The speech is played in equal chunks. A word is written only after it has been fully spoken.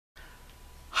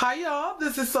Hi y'all,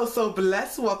 this is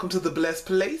SoSoBlessed. Welcome to the Blessed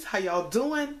Place. How y'all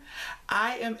doing?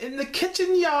 I am in the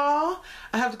kitchen, y'all.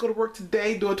 I have to go to work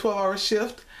today, do a 12-hour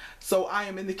shift. So I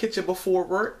am in the kitchen before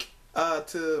work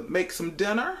to make some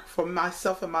dinner for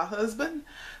myself and my husband.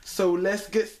 So let's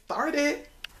get started.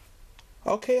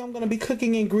 Okay, I'm going to be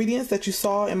cooking ingredients that you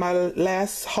saw in my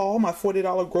last haul, my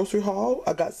 $40 grocery haul.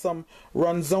 I got some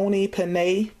ronzoni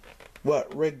penne,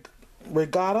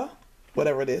 regatta,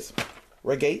 whatever it is,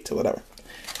 regate or whatever.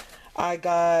 I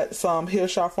got some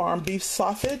Hillshire Farm beef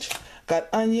sausage, got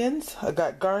onions, I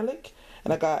got garlic,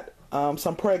 and I got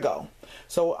some Prego.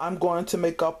 So I'm going to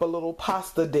make up a little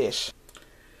pasta dish.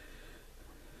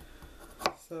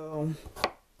 So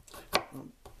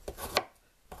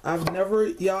I've never,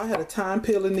 y'all, had a time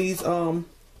peeling these, what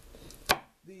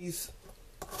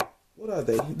are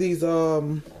they? These, y'all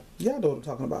know what I'm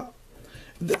talking about.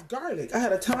 This garlic. I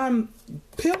had a time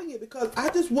peeling it because I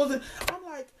just wasn't, I'm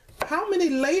like, how many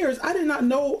layers? I did not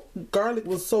know garlic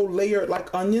was so layered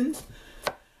like onions.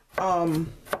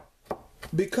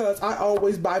 Because I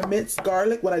always buy minced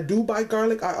garlic. When I do buy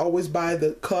garlic, I always buy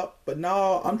the cup. But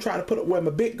now I'm trying to put it where my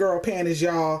big girl panties,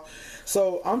 y'all.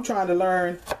 So I'm trying to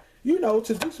learn, you know,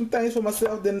 to do some things for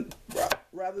myself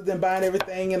rather than buying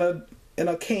everything in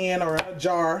a can or in a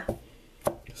jar.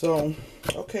 So,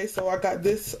 okay, so I got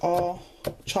this all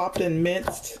chopped and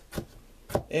minced.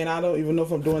 And I don't even know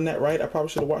if I'm doing that right. I probably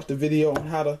should have watched the video on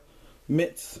how to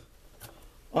mince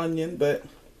onion, but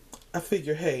I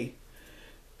figure, hey,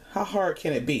 how hard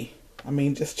can it be? I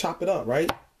mean, just chop it up, right?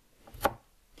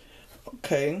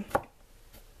 Okay.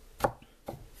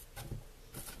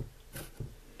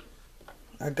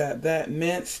 I got that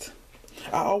minced.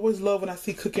 I always love when I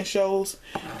see cooking shows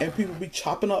and people be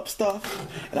chopping up stuff.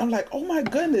 And I'm like, oh my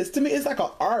goodness. To me, it's like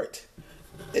an art.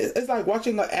 It's like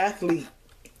watching an athlete,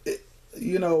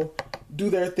 you know, do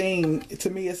their thing. To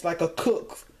me, it's like a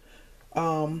cook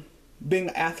being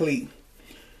an athlete.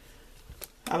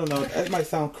 I don't know, that might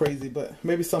sound crazy, but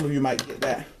maybe some of you might get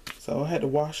that. So I had to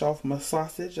wash off my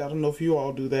sausage. I don't know if you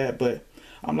all do that, but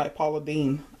I'm like Paula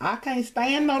Deen. I can't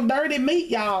stand no dirty meat,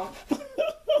 y'all.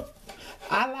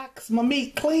 I like my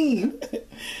meat clean.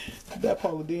 That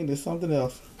Paula Deen is something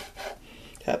else.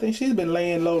 I think she's been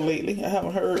laying low lately. I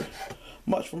haven't heard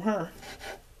much from her.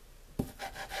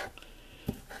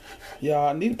 Y'all,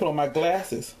 I need to put on my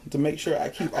glasses to make sure I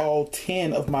keep all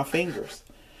 10 of my fingers.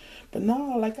 But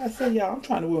no, like I said, y'all, I'm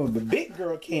trying to wear the big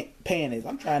girl panties.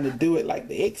 I'm trying to do it like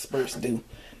the experts do.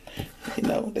 You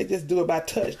know, they just do it by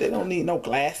touch. They don't need no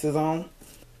glasses on.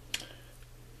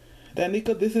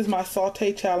 Danica, this is my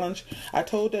Sauté challenge. I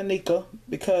told Danica,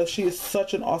 because she is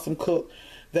such an awesome cook,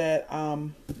 that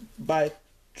in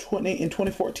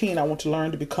 2014, I want to learn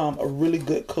to become a really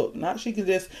good cook. Not she can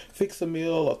just fix a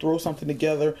meal or throw something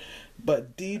together,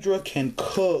 but Deidre can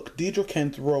cook. Deidre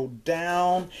can throw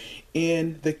down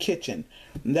in the kitchen.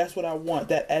 And that's what I want,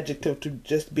 that adjective to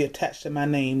just be attached to my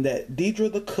name, that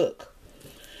Deidre the cook.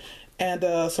 And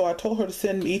so I told her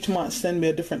to each month send me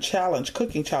a different challenge,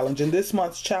 cooking challenge. And this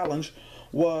month's challenge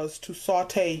was to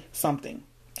saute something.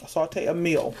 Saute a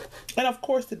meal. And of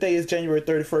course today is January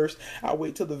 31st. I'll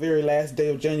wait till the very last day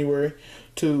of January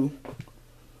to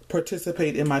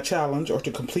participate in my challenge, or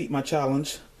to complete my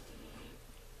challenge.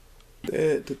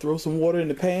 To throw some water in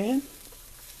the pan.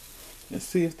 Let's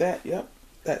see if that, yep,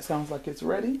 that sounds like it's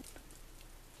ready.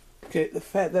 Okay, the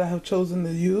fat that I have chosen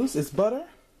to use is butter.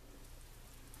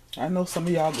 I know some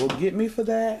of y'all go get me for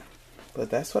that, but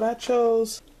that's what I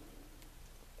chose.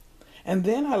 And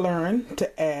then I learned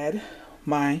to add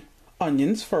my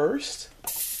onions first.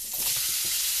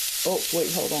 Oh,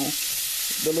 wait, hold on.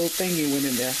 The little thingy went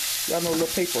in there. Y'all know, little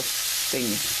paper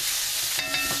thingy.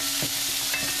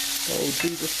 Oh,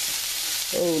 Jesus.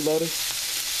 Oh, Lordy.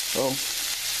 Oh.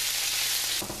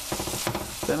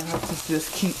 Then I have to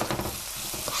just keep...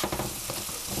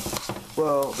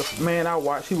 Well, the man I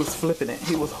watched, he was flipping it.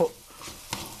 He was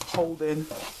holding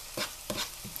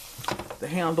the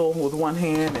handle with one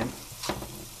hand and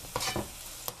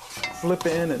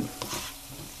flipping and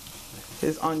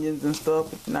his onions and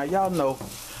stuff. Now y'all know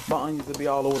my onions would be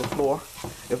all over the floor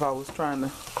if I was trying to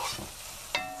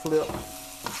flip.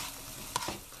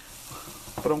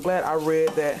 But I'm glad I read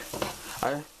that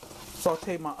I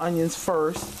saute my onions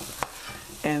first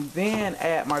and then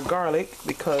add my garlic,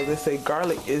 because they say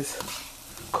garlic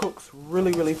cooks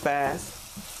really fast.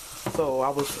 So I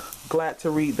was glad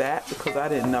to read that, because I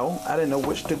didn't know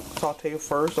which to saute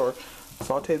first or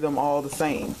saute them all the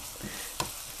same.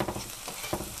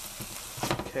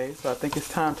 Okay, so I think it's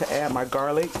time to add my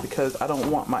garlic, because I don't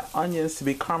want my onions to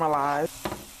be caramelized.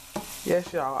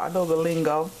 Yes, y'all, I know the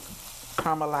lingo.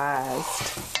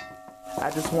 Caramelized. I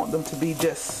just want them to be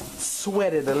just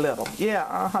sweated a little.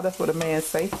 Yeah, that's what a man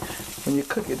say. When you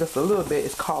cook it just a little bit,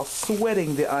 it's called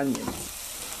sweating the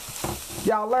onions.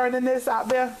 Y'all learning this out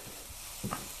there?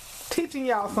 Teaching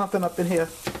y'all something up in here.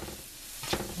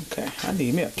 Okay, I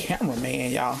need me a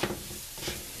cameraman, y'all.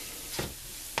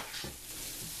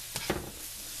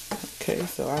 Okay,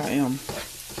 so I am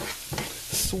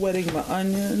sweating my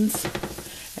onions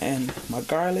and my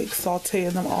garlic,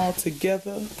 sauteing them all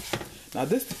together. Now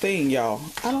this is the thing, y'all.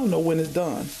 I don't know when it's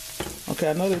done. Okay,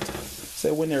 I know they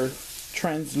say when they're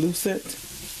translucent.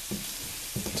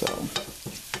 So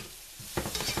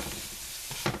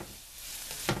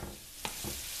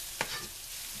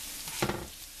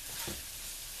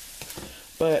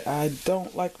but I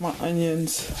don't like my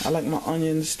onions. I like my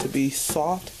onions to be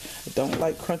soft. I don't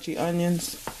like crunchy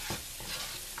onions,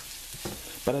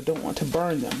 but I don't want to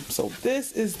burn them. So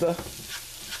this is the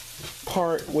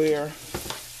part where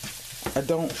I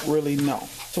don't really know.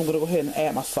 So I'm going to go ahead and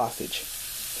add my sausage.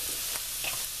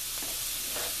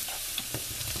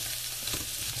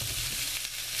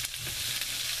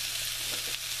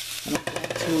 And I'm going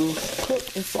to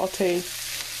cook and saute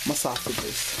my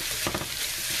sausages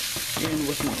in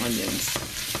with my onions.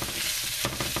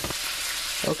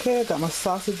 Okay, I got my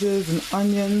sausages and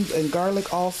onions and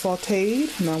garlic all sauteed.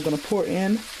 Now I'm going to pour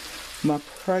in my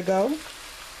Prego.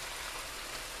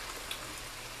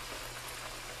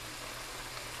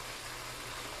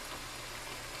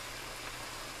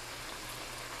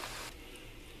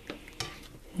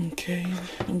 Okay,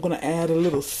 I'm going to add a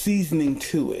little seasoning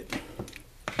to it.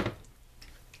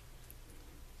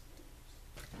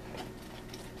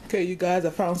 Okay, you guys,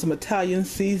 I found some Italian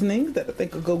seasoning that I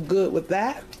think will go good with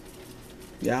that.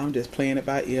 Yeah, I'm just playing it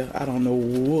by ear. I don't know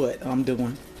what I'm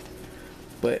doing,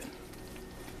 but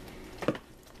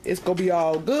it's gonna be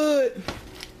all good.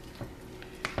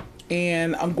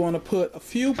 And I'm going to put a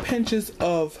few pinches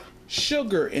of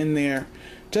sugar in there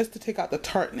just to take out the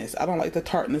tartness. I don't like the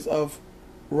tartness of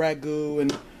ragu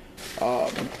and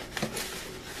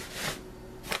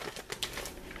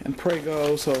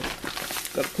Prego, so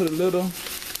gotta put a little.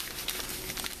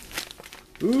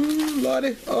 Ooh,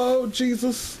 Lordy, oh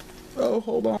Jesus. Oh,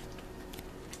 hold on.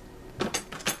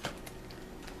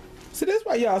 See, that's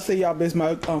why y'all say y'all miss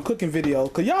my cooking video,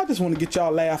 because y'all just want to get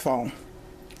y'all laugh on.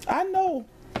 I know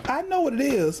what it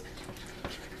is,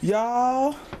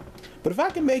 y'all. But if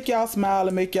I can make y'all smile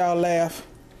and make y'all laugh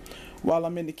while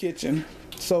I'm in the kitchen,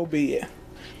 so be it.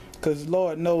 Because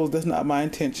Lord knows that's not my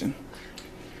intention.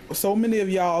 So many of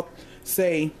y'all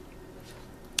say,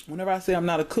 whenever I say I'm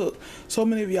not a cook, so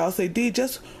many of y'all say, D,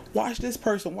 just watch this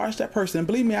person, watch that person. And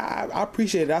believe me, I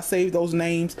appreciate it. I save those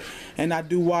names and I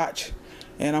do watch,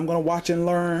 and I'm gonna watch and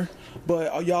learn.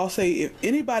 But y'all say,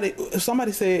 if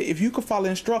somebody said, if you can follow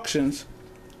instructions,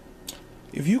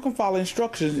 you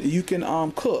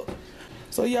can cook.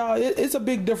 So y'all, it's a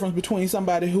big difference between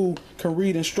somebody who can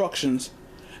read instructions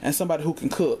and somebody who can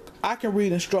cook. I can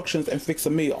read instructions and fix a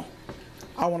meal.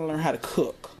 I want to learn how to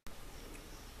cook.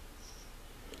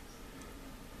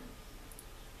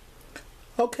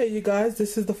 Okay, you guys,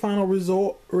 this is the final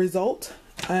result,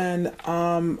 and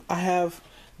I have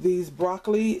these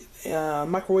broccoli,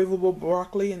 microwavable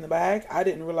broccoli in the bag. I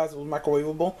didn't realize it was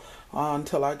microwavable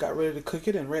until I got ready to cook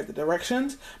it and read the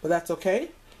directions, but that's okay,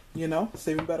 you know, it's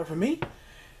even better for me.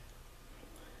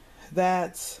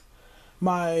 That's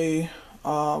my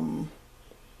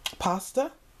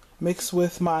pasta mixed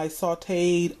with my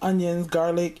sauteed onions,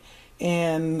 garlic,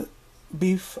 and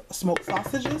beef smoked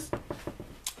sausages.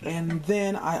 And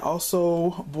then I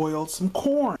also boiled some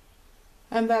corn.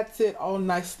 And that's it, all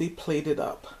nicely plated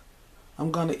up.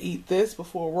 I'm gonna eat this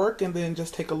before work and then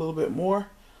just take a little bit more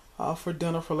for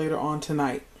dinner for later on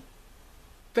tonight.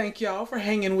 Thank y'all for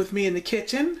hanging with me in the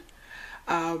kitchen.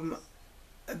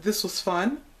 This was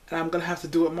fun, and I'm gonna have to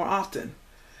do it more often.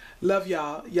 Love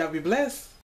y'all. Y'all be blessed.